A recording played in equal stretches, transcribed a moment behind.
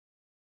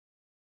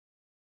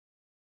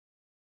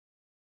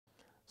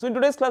So in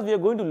today's class, we are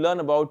going to learn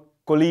about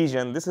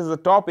collision. This is the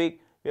topic.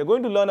 We are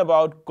going to learn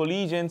about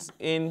collisions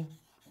in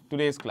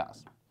today's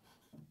class.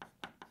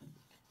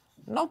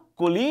 Now,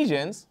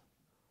 collisions,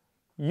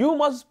 you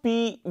must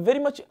be very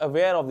much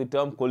aware of the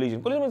term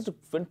collision. Collision means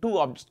when two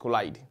objects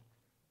collide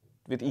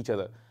with each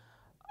other.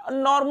 A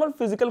normal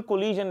physical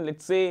collision,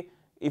 let's say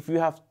if you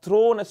have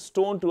thrown a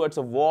stone towards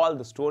a wall,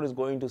 the stone is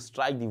going to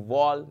strike the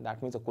wall.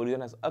 That means a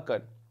collision has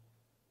occurred.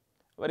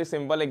 Very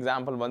simple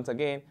example once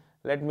again.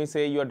 Let me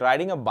say you are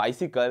riding a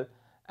bicycle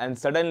and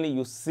suddenly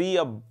you see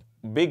a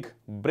big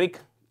brick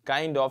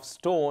kind of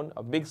stone,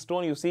 a big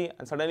stone you see,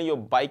 and suddenly your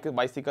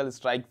bicycle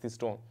strikes the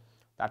stone.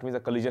 That means a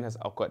collision has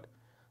occurred.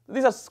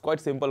 These are quite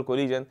simple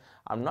collisions.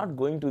 I'm not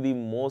going to the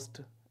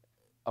most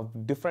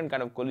different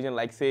kind of collision,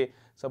 like say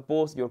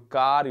suppose you're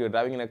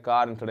driving in a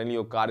car and suddenly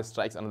your car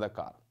strikes another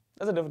car.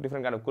 That's a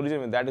different kind of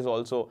collision, and that is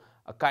also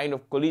a kind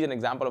of collision,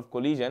 example of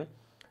collision.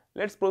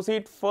 Let's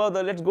proceed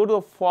further. Let's go to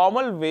a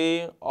formal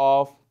way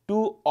of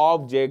two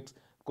objects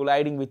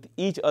colliding with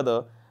each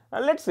other.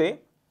 And let's say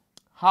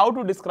how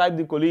to describe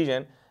the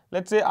collision.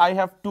 Let's say I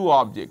have two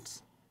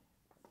objects.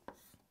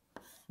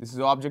 This is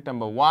object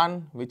number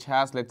 1, which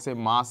has, let's say,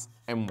 mass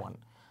m1.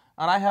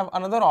 And I have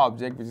another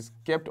object which is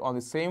kept on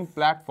the same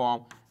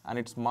platform and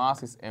its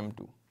mass is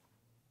m2.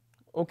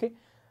 Okay.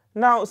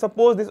 Now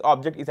suppose this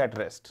object is at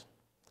rest.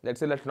 Let's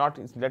say let's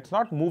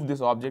not move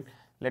this object.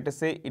 Let us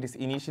say it is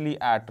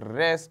initially at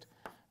rest,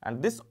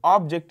 and this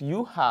object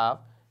you have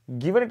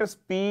given it a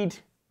speed,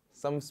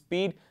 some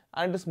speed,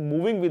 and it is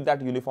moving with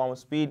that uniform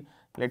speed.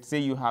 Let's say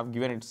you have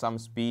given it some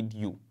speed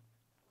u.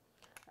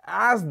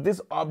 As this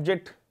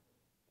object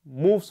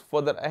moves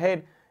further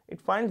ahead,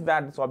 it finds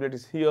that this object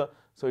is here,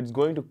 so it's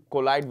going to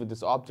collide with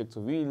this object.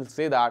 So we will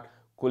say that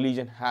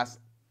collision has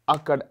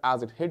occurred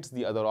as it hits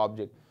the other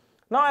object.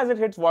 Now as it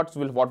hits, what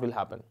will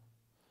happen?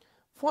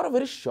 For a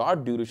very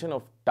short duration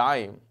of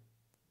time,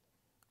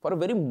 for a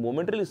very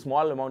momentarily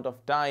small amount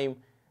of time,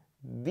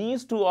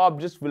 these two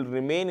objects will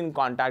remain in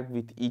contact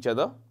with each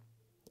other,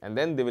 and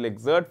then they will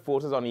exert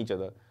forces on each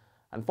other.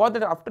 And for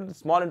that, after the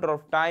small interval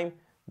of time,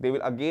 they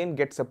will again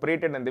get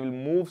separated and they will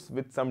move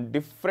with some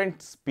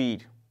different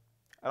speed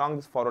along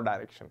this forward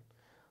direction.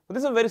 So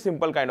this is a very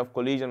simple kind of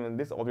collision when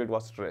this object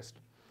was stressed.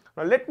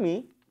 Now let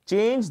me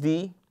change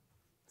the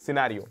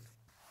scenario.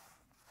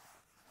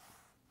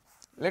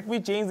 Let me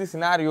change the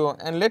scenario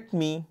and let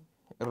me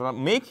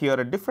make here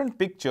a different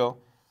picture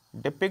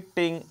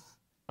depicting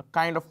a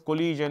kind of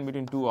collision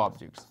between two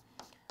objects.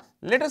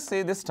 Let us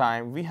say this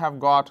time we have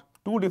got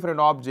two different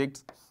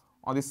objects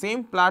on the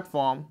same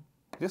platform.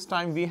 This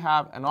time we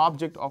have an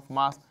object of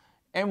mass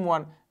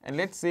m1, and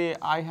let's say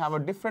I have a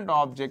different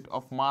object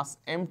of mass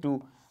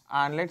m2,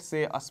 and let's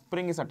say a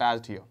spring is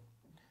attached here.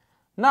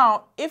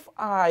 Now if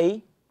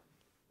I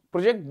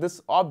project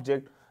this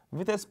object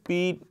with a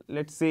speed,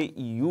 let's say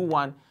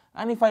u1,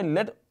 and if I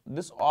let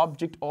this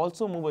object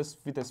also move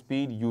with a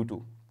speed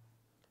u2,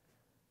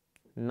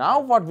 now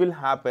what will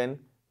happen?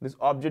 This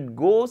object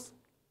goes,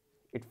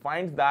 it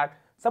finds that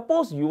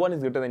suppose u1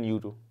 is greater than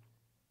u2,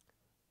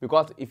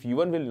 because if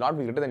u1 will not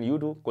be greater than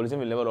u2, collision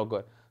will never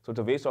occur. So it's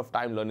a waste of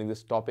time learning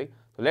this topic.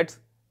 So let's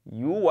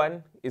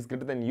u1 is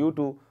greater than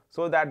u2,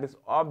 so that this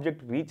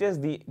object reaches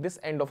this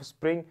end of a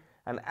spring,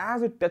 and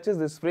as it touches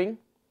the spring,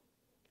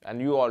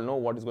 and you all know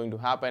what is going to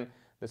happen,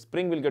 the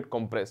spring will get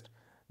compressed.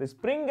 The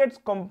spring gets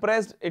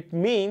compressed, it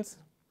means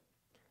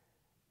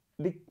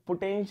the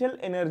potential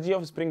energy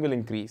of spring will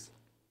increase.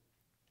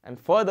 And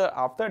further,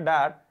 after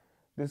that,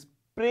 the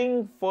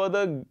spring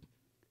further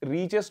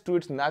reaches to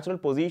its natural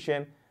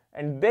position,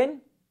 and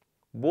then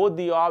both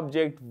the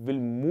object will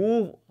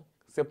move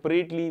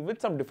separately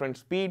with some different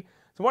speed.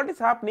 So what is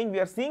happening? We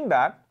are seeing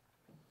that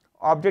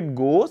object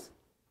goes,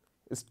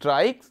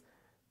 strikes,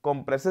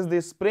 compresses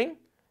the spring.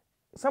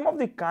 Some of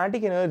the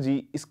kinetic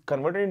energy is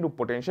converted into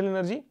potential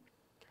energy.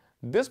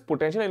 This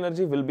potential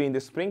energy will be in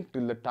the spring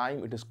till the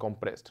time it is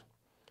compressed.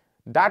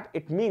 That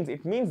it means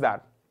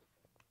that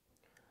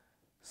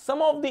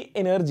some of the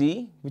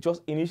energy which was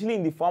initially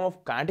in the form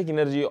of kinetic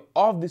energy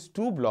of these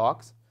two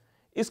blocks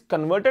is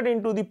converted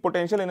into the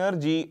potential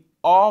energy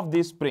of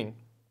the spring.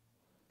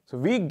 So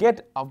we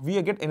get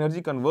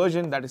energy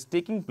conversion that is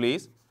taking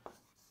place.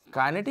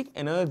 Kinetic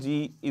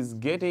energy is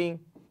getting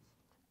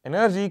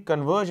energy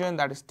conversion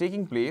that is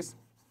taking place.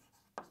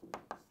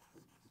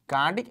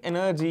 Kinetic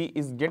energy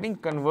is getting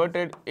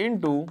converted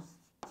into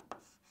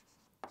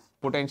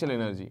potential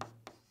energy.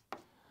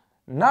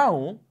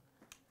 Now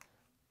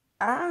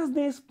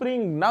the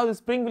spring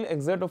will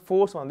exert a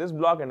force on this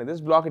block, and in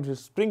this block the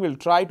spring will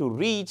try to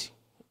reach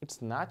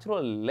its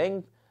natural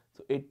length.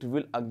 So it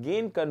will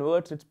again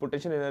convert its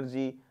potential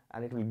energy,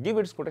 and it will give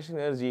its potential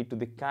energy to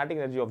the kinetic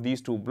energy of these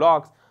two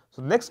blocks.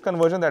 So the next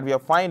conversion that we are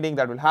finding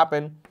that will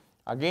happen,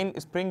 again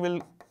spring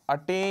will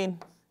attain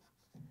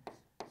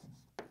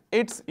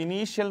its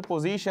initial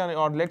position,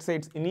 or let's say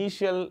its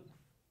initial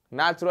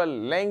natural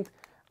length,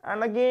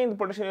 and again the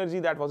potential energy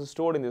that was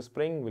stored in the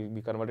spring will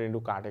be converted into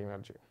kinetic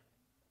energy.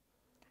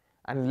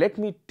 And let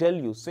me tell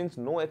you, since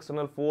no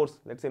external force,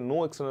 let's say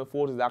no external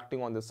force is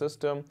acting on the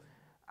system,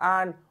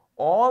 and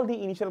all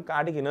the initial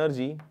kinetic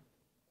energy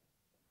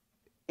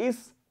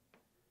is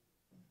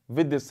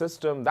with this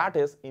system, that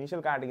is,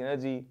 initial kinetic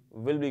energy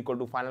will be equal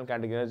to final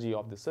kinetic energy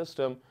of the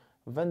system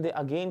when they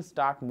again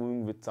start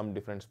moving with some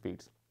different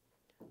speeds.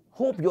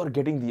 Hope you are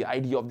getting the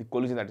idea of the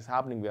collision that is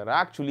happening. We are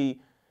actually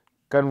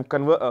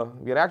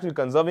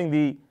conserving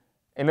the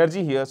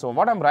energy here. So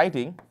what I'm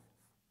writing,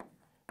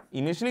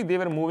 initially they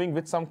were moving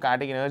with some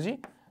kinetic energy,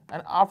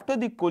 and after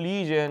the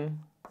collision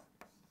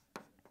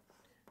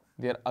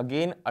they are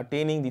again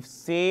attaining the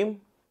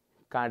same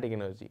kinetic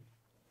energy.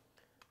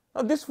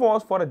 Now this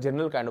was for a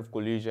general kind of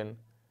collision.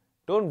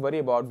 Don't worry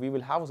about, we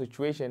will have a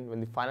situation when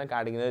the final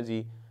kinetic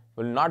energy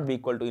will not be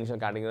equal to initial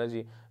kinetic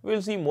energy. We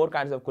will see more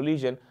kinds of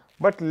collision,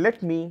 but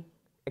let me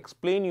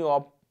explain you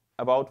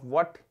about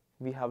what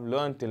we have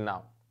learned till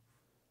now.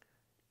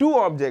 Two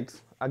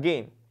objects,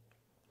 again,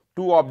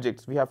 two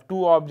objects. We have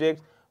two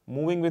objects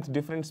moving with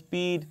different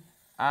speed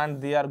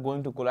and they are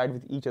going to collide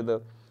with each other.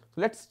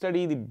 So let's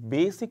study the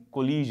basic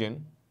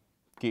collision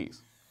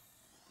case.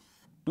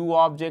 Two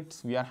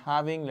objects we are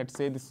having, let's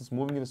say this is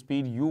moving with the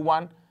speed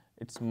u1,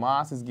 its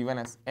mass is given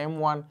as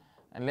m1,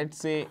 and let's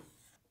say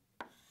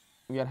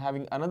we are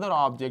having another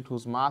object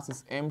whose mass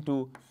is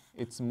m2,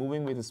 it's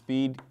moving with the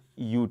speed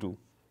u2.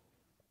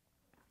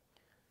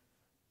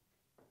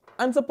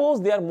 And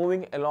suppose they are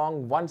moving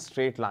along one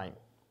straight line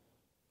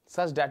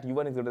such that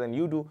u1 is greater than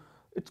u2,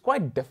 it's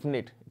quite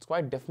definite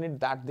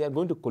that they are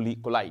going to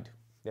collide.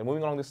 They are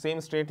moving along the same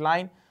straight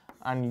line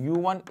and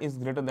u1 is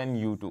greater than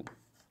u2.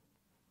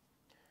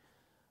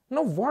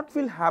 Now what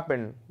will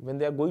happen when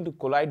they are going to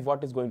collide?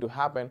 What is going to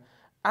happen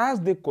as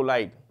they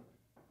collide?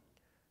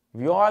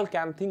 We all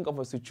can think of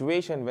a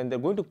situation when they are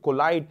going to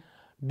collide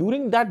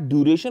during that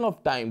duration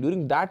of time,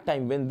 during that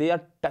time when they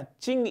are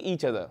touching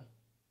each other.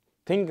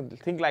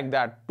 Think like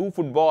that. Two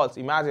footballs,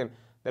 imagine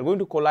they are going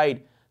to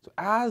collide. So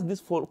as these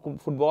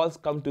footballs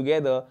come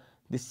together,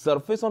 the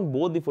surface on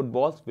both the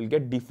footballs will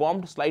get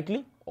deformed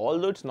slightly,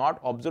 although it's not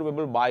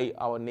observable by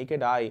our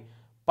naked eye.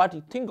 But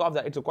you think of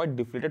that, it's a quite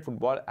deflated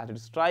football. As it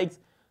strikes,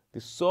 the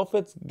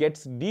surface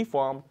gets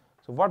deformed.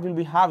 So what we'll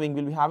be having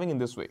in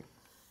this way.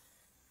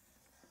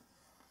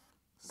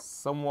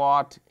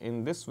 Somewhat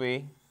in this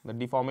way, the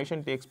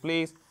deformation takes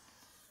place,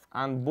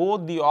 and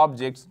both the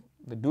objects,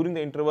 during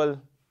the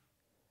interval,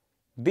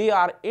 they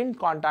are in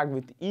contact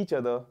with each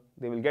other,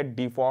 they will get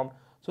deformed.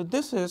 So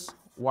this is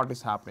what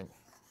is happening.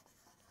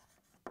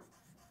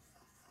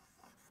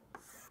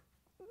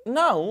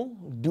 Now,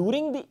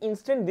 during the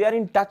instant they are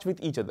in touch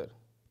with each other,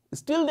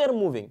 still they are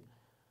moving.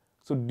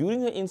 So during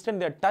the instant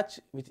they are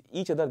touch with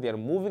each other, they are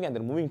moving and they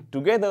are moving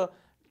together.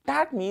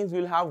 That means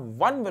we will have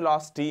one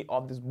velocity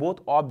of these both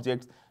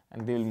objects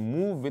and they will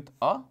move with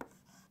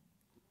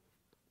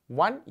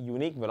one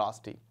unique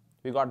velocity.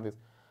 We got this.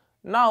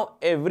 Now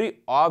every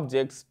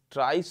object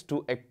tries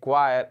to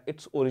acquire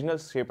its original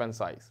shape and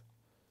size.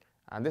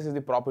 And this is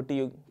the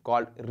property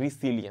called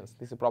resilience.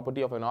 This is a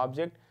property of an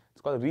object.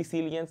 It's called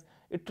resilience.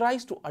 It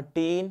tries to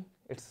attain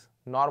its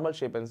normal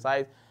shape and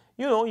size.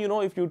 You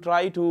know, if you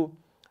try to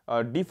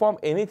deform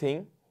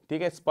anything,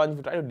 take a sponge, if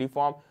you try to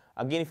deform,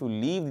 again if you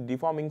leave the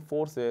deforming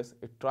forces,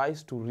 it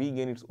tries to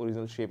regain its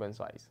original shape and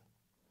size.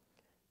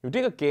 You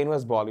take a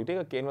canvas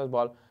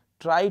ball,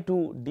 try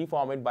to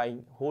deform it by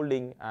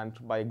holding and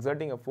by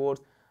exerting a force.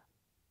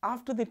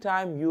 After the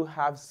time you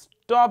have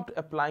stopped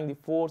applying the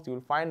force, you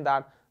will find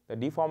that the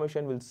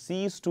deformation will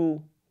cease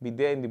to be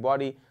there in the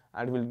body,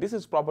 and this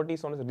is property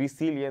known as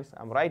resilience.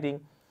 I'm writing,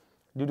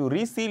 due to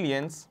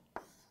resilience,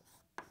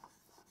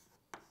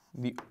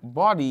 the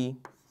body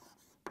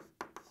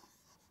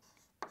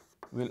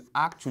will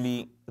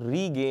actually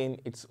regain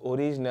its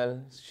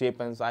original shape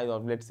and size, or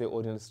let's say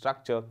original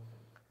structure.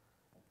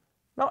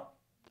 Now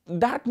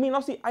that means,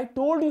 now see, I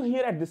told you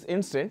here at this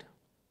instant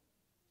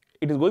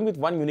it is going with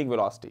one unique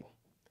velocity.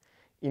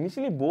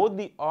 Initially both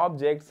the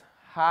objects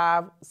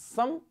have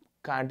some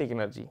kinetic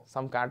energy,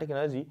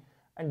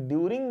 and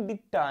during the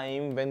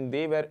time when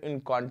they were in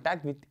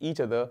contact with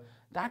each other,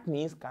 that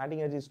means kinetic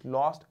energy is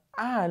lost,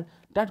 and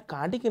that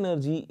kinetic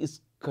energy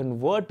is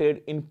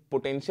converted in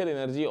potential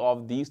energy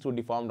of these two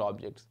deformed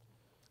objects.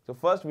 So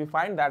first we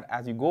find that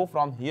as you go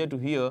from here to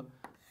here,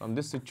 from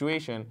this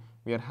situation,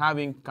 we are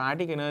having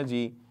kinetic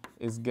energy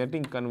is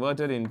getting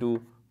converted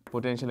into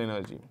potential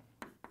energy.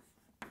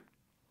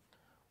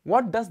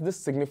 What does this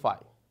signify?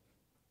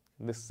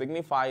 This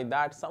signifies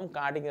that some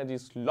kinetic energy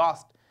is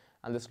lost,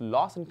 and this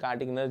loss in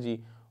kinetic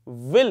energy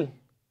will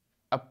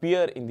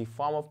appear in the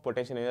form of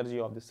potential energy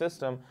of the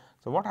system.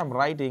 So what I'm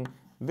writing,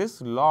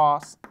 this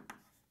loss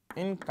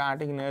in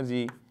kinetic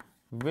energy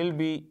will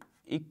be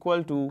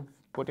equal to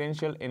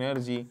potential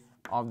energy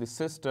of the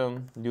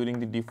system during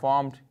the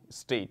deformed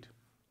state.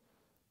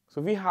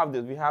 So we have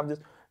this.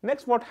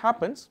 Next, what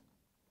happens?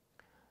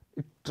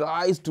 It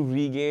tries to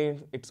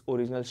regain its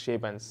original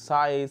shape and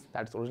size,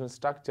 that's original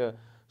structure.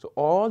 So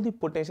all the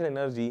potential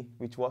energy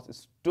which was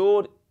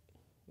stored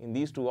in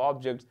these two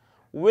objects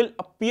will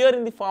appear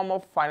in the form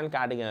of final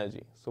kinetic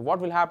energy. So what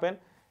will happen?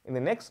 In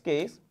the next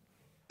case,